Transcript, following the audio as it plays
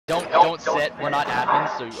Don't sit. We're not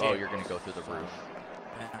admins, so oh, you're gonna go through the roof.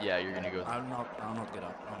 Yeah, you're gonna go. I'll not get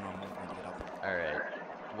up. I'm not going to get up. All right.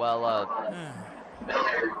 Well,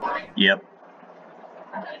 Yep.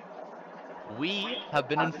 we have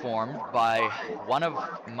been informed by one of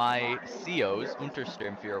my COs,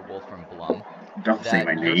 Untersturmführer Wolfram Blum, Don't say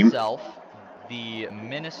my that name. yourself, the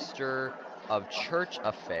Minister of Church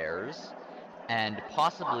Affairs, and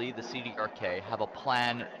possibly the CDRK have a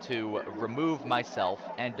plan to remove myself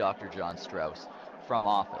and Dr. John Strauss from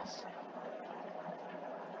office.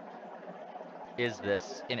 Is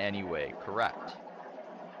this in any way correct?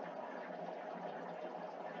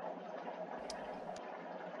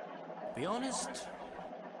 To be honest,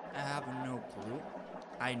 I have no clue.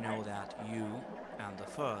 I know that you and the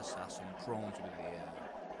first have some problems with the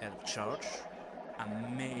head of church,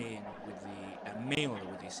 and mainly with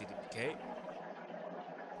the CDPK,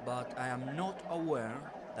 but I am not aware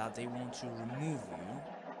that they want to remove you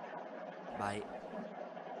by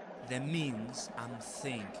the means I'm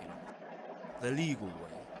thinking of, the legal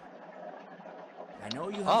way. I know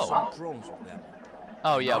you have some problems with them.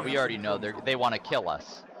 Oh yeah, we already know they want to kill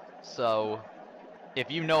us. So,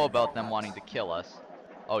 if you know about them wanting to kill us,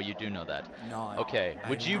 oh, you do know that. No. Okay,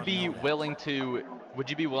 would you be willing to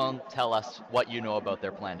tell us what you know about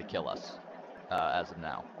their plan to kill us, as of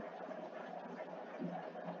now?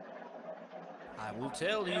 I will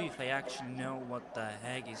tell you if I actually know what the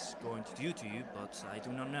heck is going to do to you, but I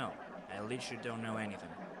do not know. I literally don't know anything.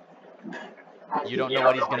 You don't know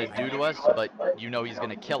what he's gonna do to us, but you know he's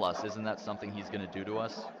gonna kill us. Isn't that something he's gonna do to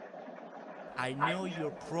us? I know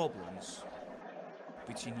your problems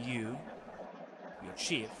between you, your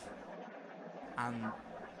chief, and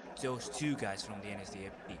those two guys from the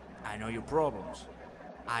NSDAP. I know your problems.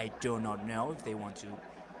 I do not know if they want to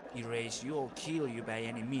erase you or kill you by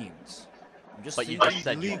any means. But you just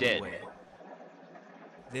said you did.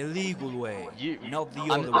 The legal way, not the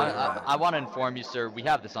other way around. I want to inform you, sir, we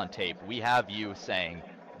have this on tape. We have you saying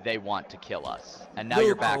they want to kill us. And now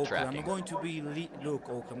you're backtracking. I'm going to be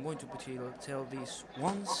I'm going to tell this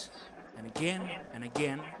once and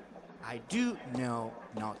again. I do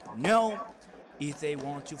not know if they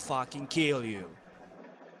want to fucking kill you.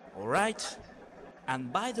 Alright?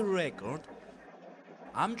 And by the record,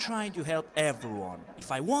 I'm trying to help everyone. If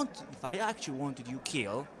I actually wanted you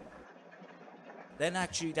killed, then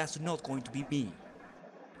actually that's not going to be me.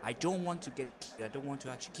 I don't want to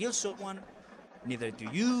actually kill someone, neither do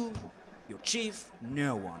you, your chief,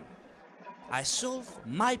 no one. I solve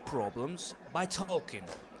my problems by talking.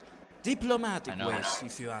 Diplomatic ways,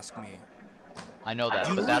 if you ask me. I know that,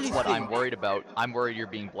 but that's what I'm worried about. I'm worried you're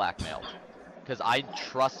being blackmailed. Because I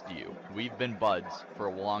trust you. We've been buds for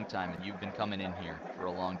a long time, and you've been coming in here for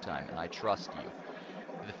a long time, and I trust you.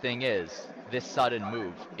 The thing is, this sudden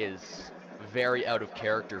move is very out of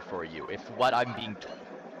character for you. If what I'm being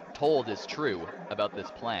told is true about this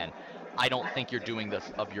plan, I don't think you're doing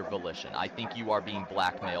this of your volition. I think you are being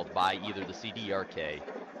blackmailed by either the CDRK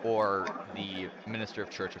or the Minister of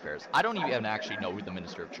Church Affairs. I don't even actually know who the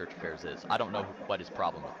Minister of Church Affairs is. I don't know what his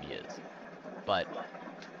problem with me is. But,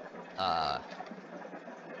 I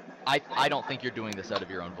don't think you're doing this out of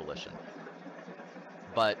your own volition.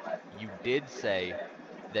 But you did say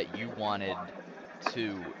that you wanted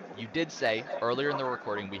to... You did say earlier in the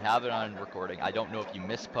recording, we have it on recording, I don't know if you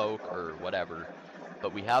misspoke or whatever,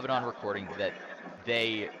 but we have it on recording that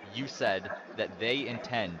you said that they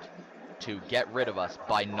intend to get rid of us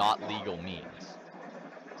by not legal means.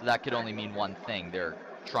 So that could only mean one thing, they're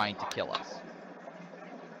trying to kill us.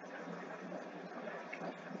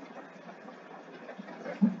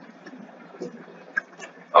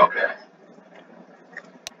 Okay.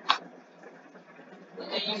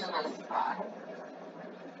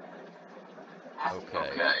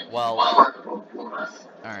 Okay, well,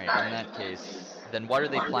 alright, in that case, then what are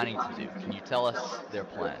they planning to do? Can you tell us their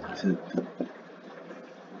plan?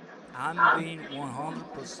 I'm being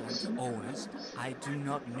 100% honest. I do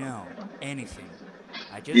not know anything.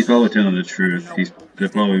 He's probably telling the truth. They're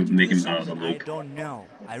probably making him out of the loop. I don't know.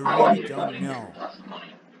 I really don't know.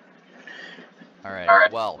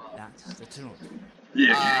 Alright, well, that's the truth.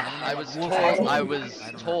 Yeah. I was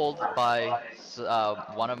told by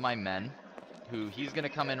one of my men, who he's gonna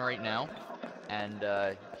come in right now, and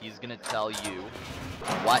he's gonna tell you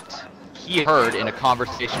what he heard in a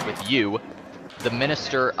conversation with you, the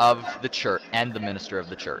minister of the church, and the minister of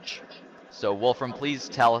the church. So Wolfram, please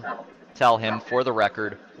tell him for the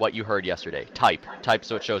record what you heard yesterday. Type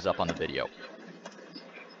so it shows up on the video.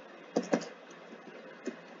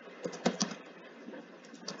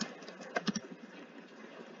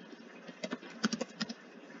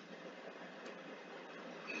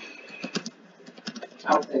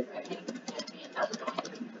 Okay.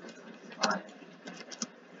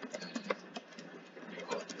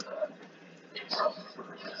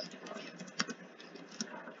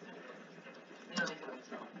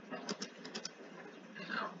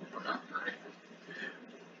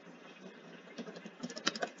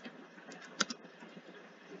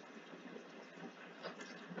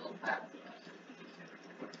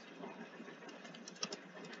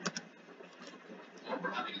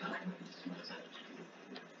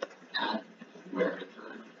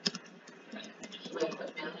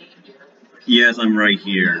 Yes, I'm right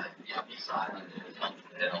here.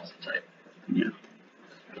 Yeah.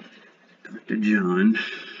 Dr. John.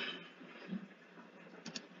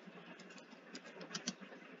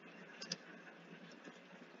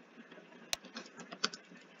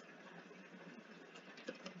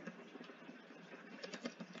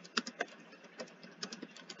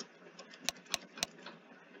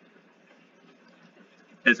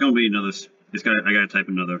 It's gonna be another. I gotta type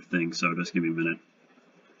another thing, so just give me a minute.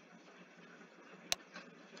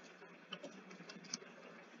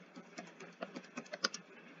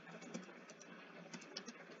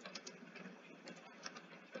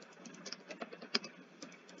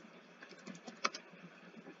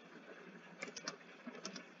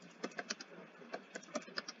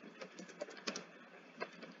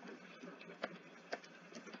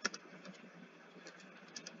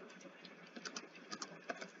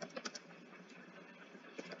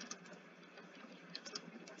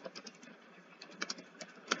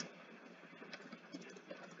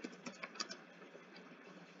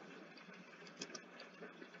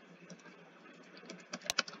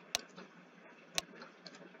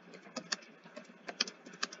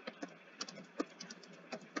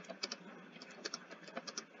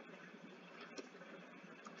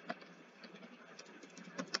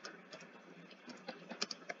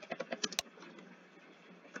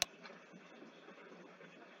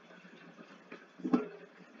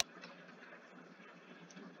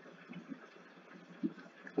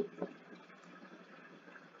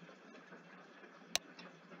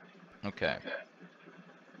 Okay.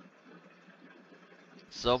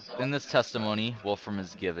 So, in this testimony Wolfram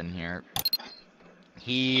is given here,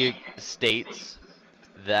 he states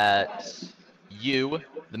that you,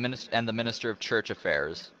 the Minister of Church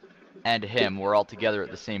Affairs, and him were all together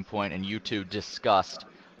at the same point, and you two discussed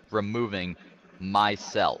removing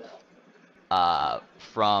myself,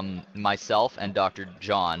 from myself and Dr.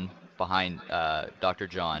 John, Dr.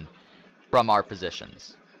 John, from our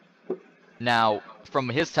positions. Now, from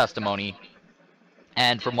his testimony,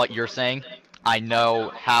 and from what you're saying, I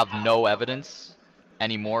have no evidence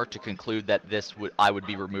anymore to conclude that I would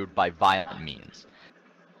be removed by violent means.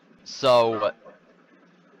 So,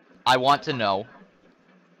 I want to know,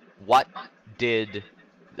 what did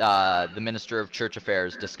the Minister of Church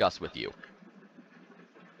Affairs discuss with you?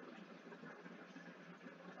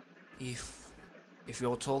 If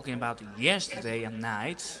you're talking about yesterday at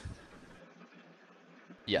night,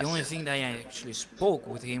 Yes. the only thing that I actually spoke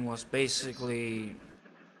with him was basically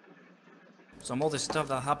some other stuff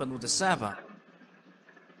that happened with the server.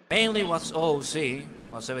 Mainly what's OC,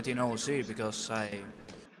 what's 17 OC, because I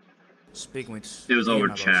speak with It was him over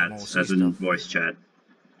about chat, some OC as in stuff. voice chat.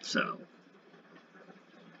 So.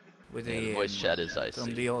 With Yeah, the voice chat is IC.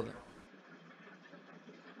 From the other.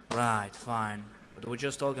 Right, fine. But we're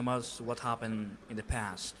just talking about what happened in the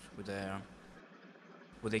past with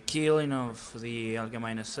the killing of the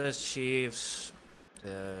Allgemeine SS chiefs.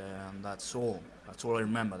 That's all. That's all I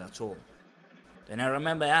remember. That's all. Then I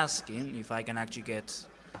remember asking if I can actually get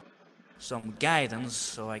some guidance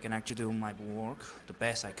so I can actually do my work the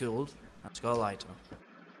best I could as Gauliter.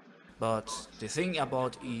 But the thing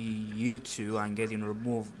about you two and getting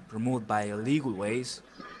removed by illegal ways,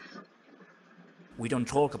 we don't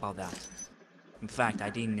talk about that. In fact, I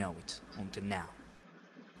didn't know it until now.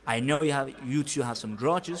 I know you two have some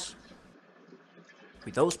grudges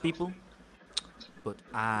with those people, but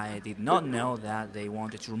I did not know that they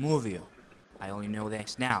wanted to remove you. I only know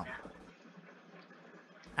this now.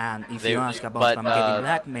 And if you ask about if I'm getting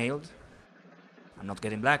blackmailed, I'm not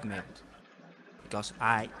getting blackmailed. Because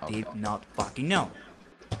I did not fucking know.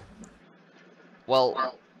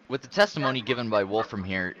 Well, with the testimony given by Wolfram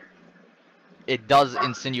here, it does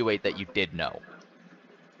insinuate that you did know.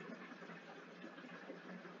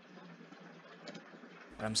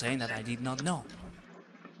 But I'm saying that I did not know.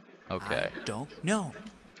 Okay. I don't know.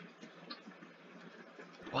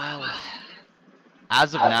 Well,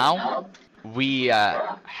 as of now, we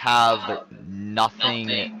have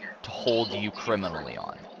nothing to hold you criminally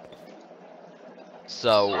on.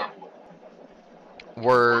 So,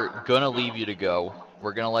 we're gonna leave you to go.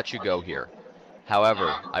 We're gonna let you go here.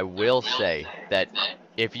 However, I will say that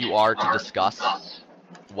if you are to discuss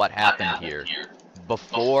what happened here,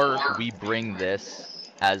 before we bring this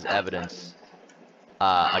as evidence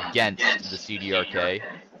against the CDRK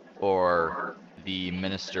or the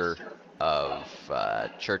Minister of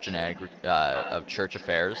Church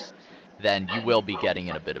Affairs, then you will be getting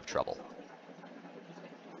in a bit of trouble.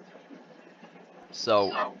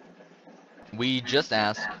 So we just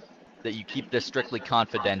ask that you keep this strictly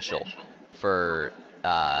confidential for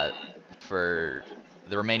the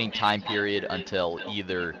remaining time period until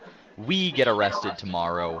either we get arrested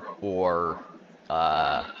tomorrow or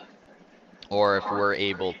if we're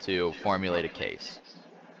able to formulate a case.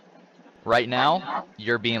 Right now,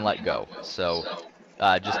 you're being let go, so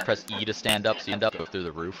just press E to stand up, so you go through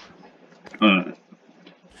the roof.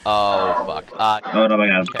 Oh, fuck. Oh no, my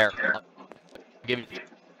God. Give you...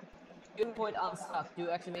 Do point unstuck. Do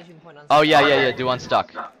exclamation point unstuck. Oh, yeah, do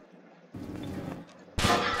unstuck.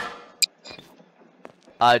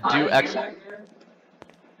 Do X...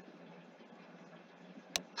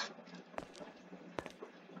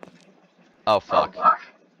 Oh, fuck.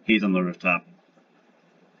 He's on the rooftop.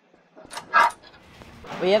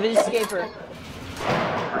 We have an escaper.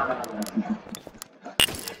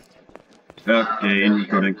 Okay, in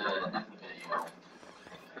recording.